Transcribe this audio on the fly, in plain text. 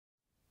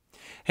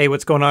Hey,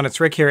 what's going on? It's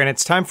Rick here, and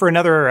it's time for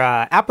another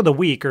app of the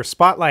week or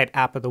spotlight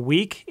app of the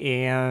week.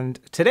 And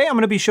today I'm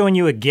going to be showing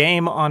you a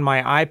game on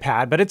my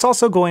iPad, but it's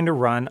also going to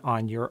run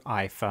on your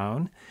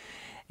iPhone.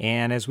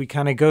 And as we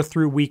kind of go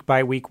through week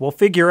by week, we'll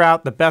figure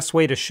out the best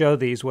way to show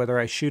these, whether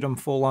I shoot them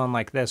full on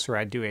like this or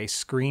I do a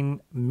screen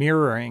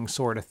mirroring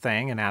sort of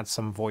thing and add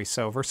some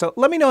voiceover. So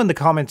let me know in the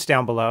comments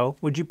down below.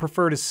 Would you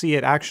prefer to see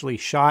it actually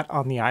shot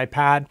on the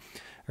iPad?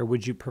 Or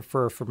would you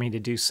prefer for me to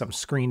do some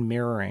screen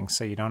mirroring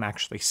so you don't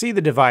actually see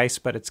the device,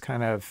 but it's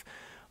kind of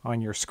on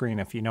your screen,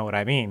 if you know what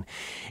I mean.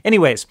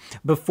 Anyways,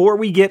 before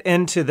we get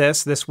into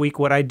this week,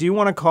 what I do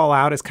want to call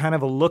out is kind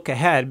of a look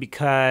ahead,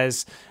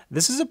 because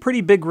this is a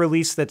pretty big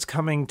release that's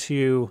coming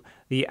to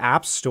the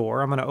App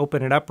Store. I'm going to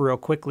open it up real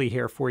quickly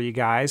here for you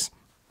guys.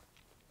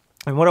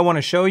 And what I want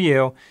to show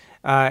you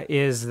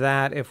is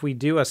that if we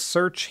do a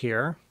search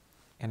here,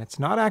 and it's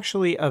not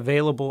actually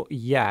available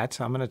yet,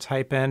 I'm going to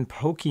type in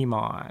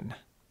Pokemon.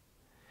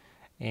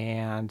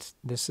 And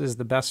this is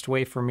the best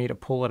way for me to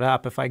pull it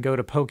up. If I go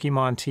to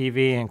Pokemon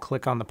TV and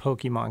click on the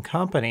Pokemon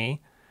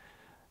Company,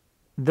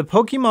 the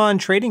Pokemon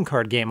trading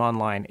card game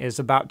online is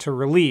about to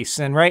release.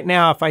 And right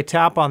now, if I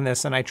tap on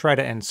this and I try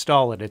to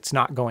install it, it's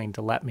not going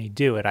to let me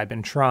do it. I've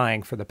been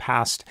trying for the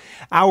past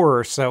hour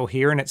or so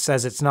here, and it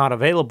says it's not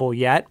available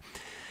yet.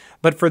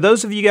 But for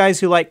those of you guys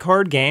who like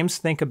card games,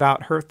 think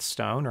about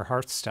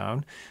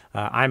Hearthstone.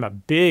 I'm a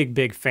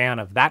big fan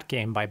of that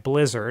game by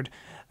Blizzard.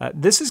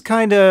 This is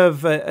kind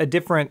of a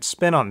different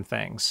spin on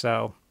things.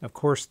 So, of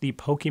course, the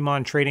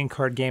Pokemon trading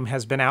card game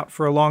has been out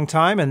for a long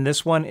time, and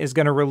this one is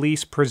going to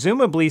release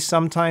presumably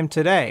sometime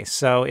today.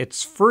 So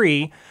it's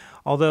free,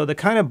 although the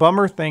kind of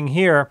bummer thing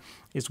here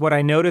is what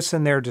I notice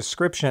in their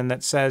description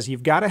that says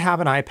you've got to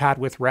have an iPad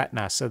with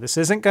Retina. So this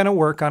isn't going to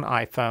work on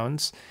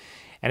iPhones,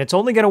 and it's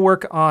only going to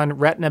work on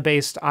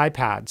Retina-based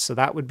iPads. So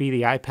that would be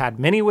the iPad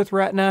mini with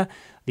Retina,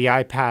 the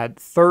iPad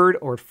 3rd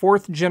or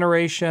 4th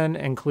generation,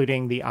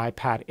 including the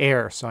iPad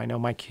Air. So I know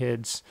my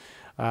kids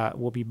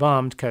will be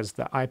bummed because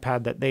the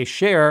iPad that they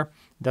share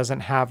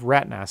doesn't have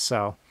Retina.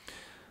 So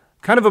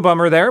kind of a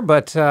bummer there,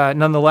 but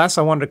nonetheless,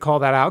 I wanted to call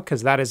that out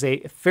because that is a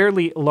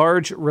fairly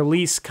large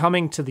release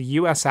coming to the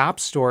US App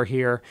Store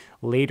here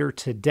later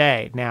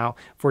today. Now,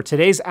 for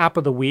today's app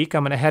of the week,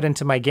 I'm going to head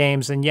into my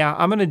games, and yeah,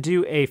 I'm going to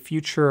do a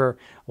future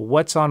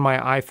what's on my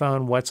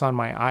iPhone, what's on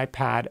my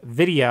iPad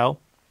video.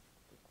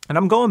 And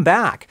I'm going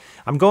back.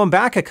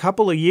 A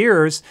couple of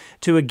years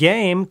to a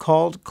game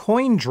called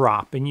Coin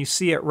Drop, and you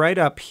see it right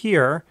up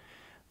here.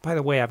 By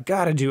the way, I've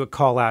got to do a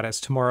call out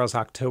as tomorrow's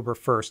October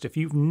 1st. If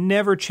you've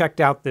never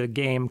checked out the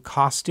game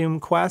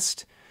Costume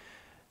Quest,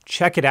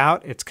 check it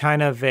out. It's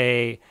kind of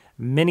a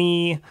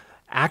mini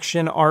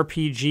action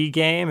RPG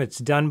game. It's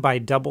done by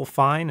Double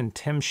Fine and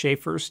Tim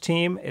Schafer's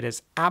team. It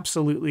is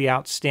absolutely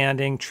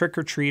outstanding.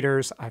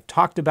 Trick-or-treaters. I've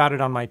talked about it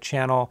on my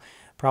channel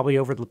probably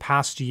over the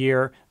past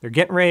year. They're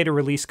getting ready to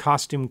release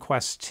Costume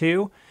Quest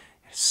 2.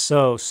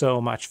 So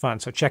much fun.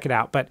 So check it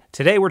out. But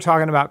today we're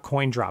talking about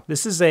Coin Drop.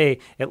 This is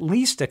at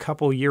least a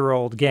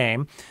couple-year-old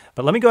game.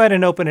 But let me go ahead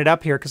and open it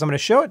up here because I'm going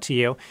to show it to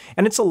you.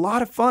 And it's a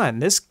lot of fun.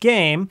 This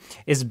game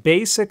is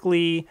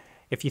basically,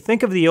 if you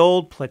think of the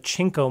old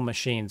pachinko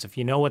machines, if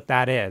you know what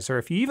that is, or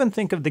if you even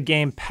think of the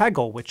game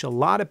Peggle, which a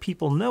lot of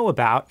people know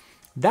about,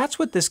 that's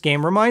what this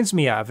game reminds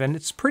me of, and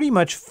it's pretty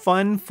much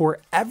fun for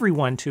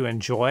everyone to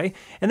enjoy.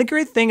 And the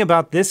great thing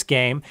about this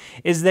game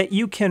is that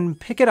you can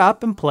pick it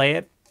up and play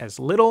it as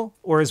little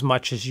or as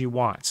much as you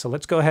want. So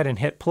let's go ahead and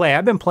hit play.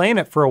 I've been playing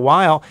it for a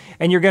while,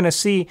 and you're going to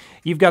see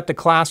you've got the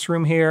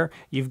classroom here.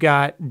 You've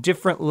got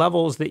different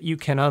levels that you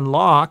can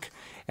unlock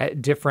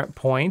at different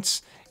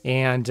points.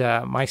 And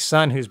my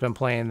son, who's been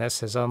playing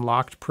this, has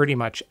unlocked pretty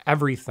much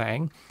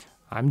everything.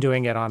 I'm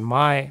doing it on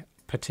my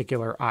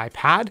particular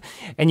iPad,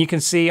 and you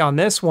can see on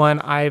this one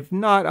I've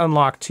not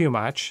unlocked too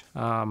much.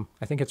 I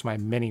think it's my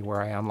mini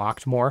where I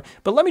unlocked more,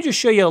 but let me just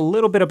show you a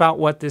little bit about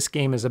what this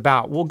game is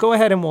about. We'll go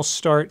ahead and we'll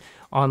start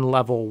on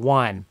level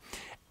 1.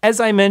 As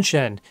I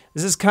mentioned,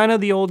 this is kind of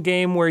the old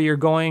game where you're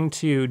going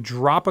to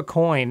drop a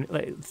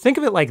coin. Think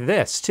of it like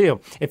this too.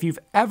 If you've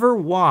ever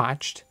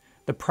watched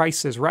The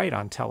Price is Right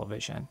on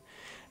television,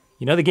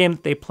 you know the game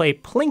that they play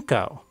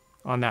Plinko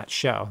on that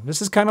show. This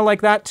is kind of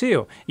like that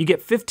too. You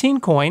get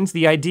 15 coins.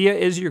 The idea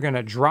is you're going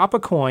to drop a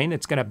coin.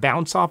 It's going to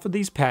bounce off of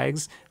these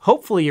pegs.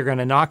 Hopefully you're going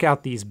to knock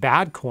out these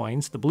bad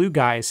coins, the blue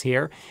guys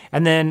here.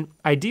 And then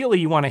ideally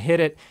you want to hit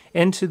it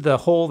into the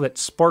hole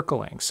that's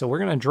sparkling. So we're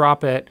going to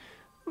drop it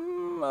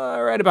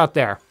right about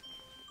there.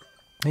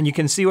 And you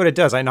can see what it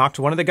does. I knocked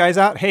one of the guys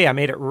out. Hey, I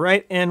made it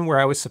right in where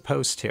I was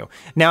supposed to.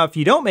 Now, if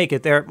you don't make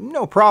it there,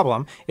 no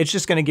problem. It's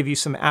just going to give you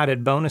some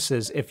added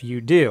bonuses if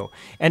you do.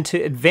 And to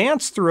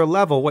advance through a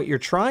level, what you're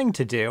trying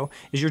to do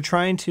is you're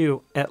trying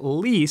to at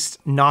least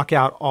knock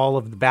out all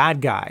of the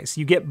bad guys.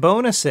 You get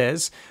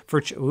bonuses for,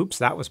 oops,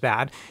 that was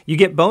bad. You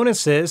get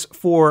bonuses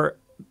for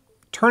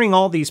turning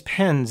all these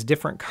pens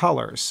different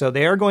colors. So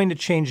they are going to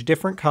change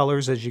different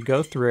colors as you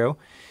go through.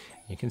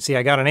 You can see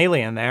I got an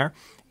alien there.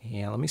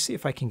 Yeah, let me see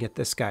if I can get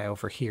this guy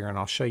over here, and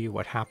I'll show you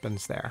what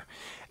happens there.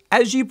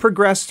 As you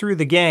progress through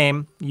the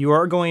game, you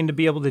are going to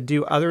be able to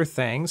do other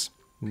things.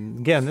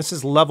 Again, this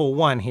is level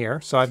 1 here.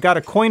 So I've got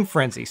a coin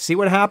frenzy. See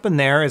what happened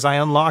there is I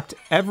unlocked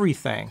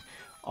everything.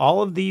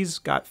 All of these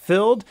got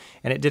filled,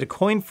 and it did a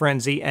coin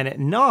frenzy, and it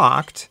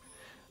knocked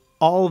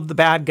all of the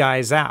bad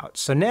guys out.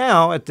 So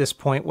now, at this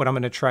point, what I'm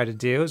going to try to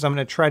do is I'm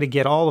going to try to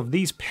get all of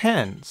these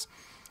pens,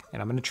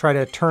 and I'm going to try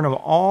to turn them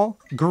all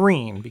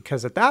green,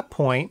 because at that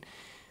point,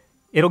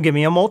 it'll give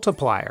me a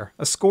multiplier,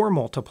 a score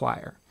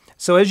multiplier.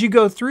 So as you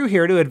go through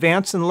here to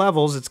advance in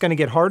levels, it's going to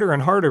get harder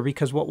and harder,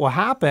 because what will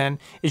happen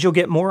is you'll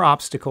get more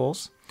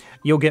obstacles,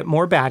 you'll get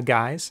more bad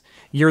guys,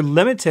 you're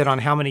limited on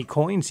how many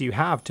coins you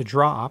have to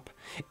drop,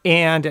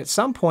 and at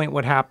some point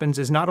what happens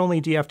is not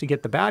only do you have to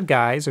get the bad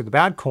guys or the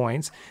bad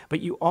coins, but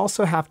you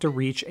also have to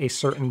reach a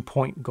certain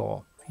point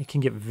goal. It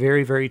can get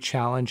very, very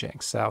challenging.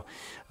 So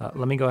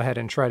let me go ahead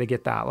and try to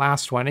get that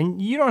last one.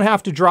 And you don't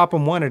have to drop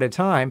them one at a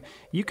time.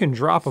 You can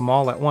drop them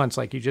all at once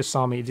like you just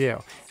saw me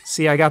do.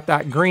 See, I got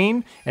that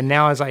green, and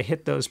now as I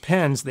hit those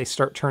pens, they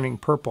start turning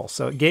purple.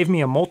 So it gave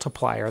me a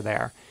multiplier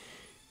there.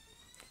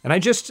 And I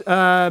just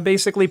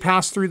basically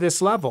passed through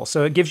this level.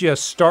 So it gives you a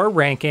star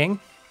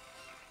ranking.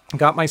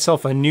 Got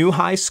myself a new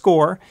high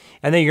score,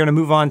 and then you're going to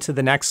move on to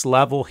the next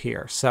level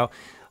here. So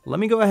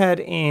let me go ahead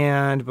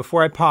and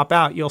before I pop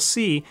out, you'll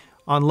see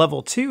on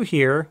level 2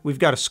 here, we've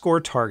got a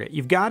score target.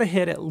 You've got to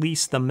hit at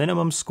least the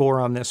minimum score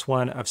on this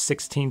one of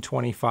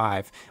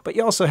 1625, but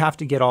you also have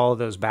to get all of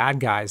those bad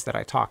guys that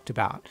I talked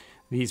about,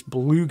 these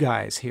blue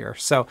guys here.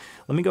 So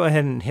let me go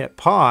ahead and hit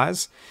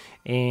pause,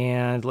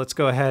 and let's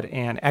go ahead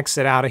and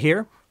exit out of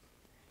here.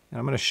 And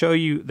I'm going to show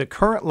you the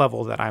current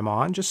level that I'm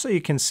on, just so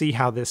you can see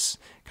how this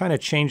kind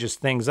of changes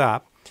things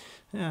up.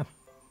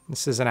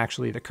 This isn't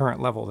actually the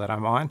current level that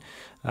I'm on,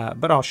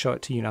 but I'll show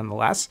it to you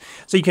nonetheless.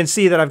 So you can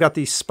see that I've got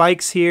these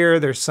spikes here.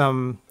 There's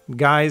some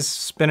guys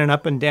spinning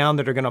up and down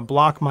that are going to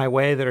block my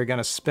way, that are going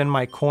to spin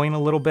my coin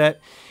a little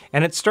bit.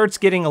 And it starts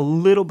getting a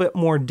little bit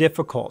more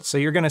difficult. So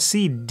you're going to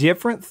see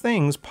different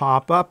things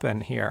pop up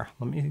in here.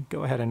 Let me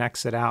go ahead and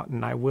exit out,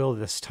 and I will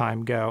this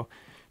time go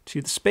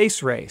to the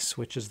space race,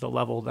 which is the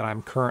level that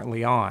I'm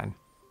currently on.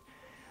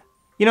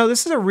 You know,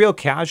 this is a real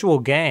casual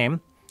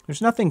game.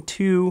 There's nothing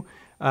too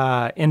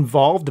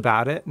involved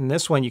about it. In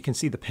this one, you can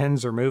see the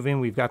pens are moving.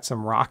 We've got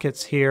some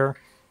rockets here.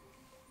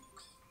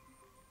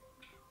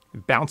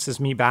 It bounces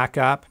me back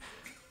up.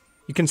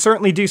 You can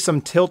certainly do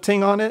some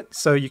tilting on it,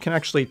 so you can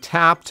actually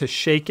tap to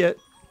shake it,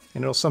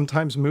 and it'll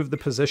sometimes move the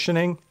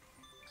positioning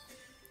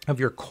of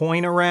your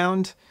coin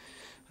around,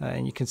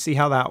 and you can see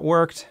how that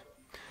worked.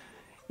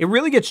 It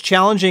really gets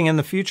challenging in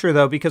the future,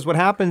 though, because what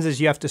happens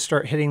is you have to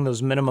start hitting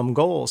those minimum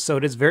goals. So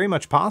it is very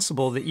much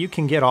possible that you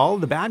can get all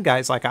of the bad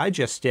guys like I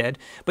just did,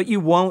 but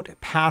you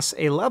won't pass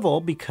a level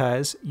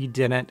because you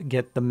didn't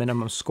get the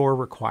minimum score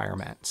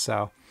requirement.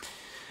 So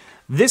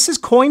this is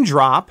Coin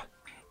Drop.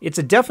 It's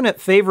a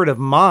definite favorite of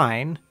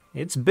mine.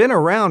 It's been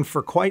around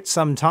for quite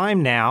some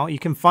time now. You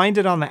can find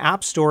it on the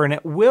App Store, and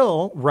it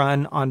will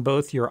run on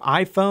both your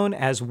iPhone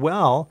as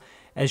well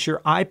as your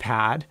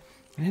iPad.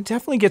 And it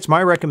definitely gets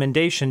my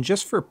recommendation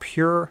just for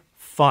pure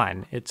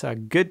fun. It's a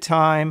good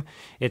time.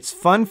 It's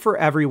fun for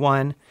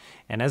everyone.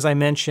 And as I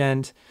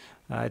mentioned,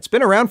 it's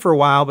been around for a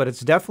while, but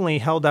it's definitely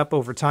held up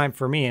over time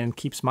for me and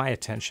keeps my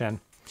attention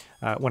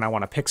when I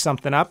want to pick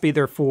something up,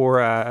 either for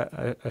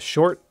a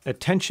short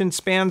attention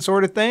span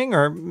sort of thing,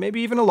 or maybe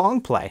even a long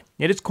play.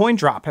 It is Coin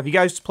Drop. Have you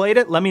guys played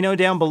it? Let me know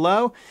down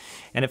below.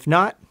 And if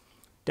not,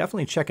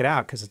 definitely check it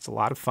out because it's a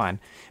lot of fun.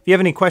 If you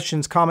have any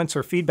questions, comments,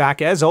 or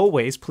feedback, as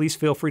always, please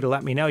feel free to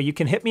let me know. You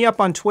can hit me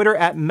up on Twitter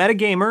at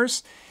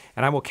Metagamers,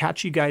 and I will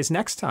catch you guys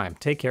next time.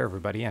 Take care,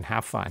 everybody, and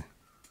have fun.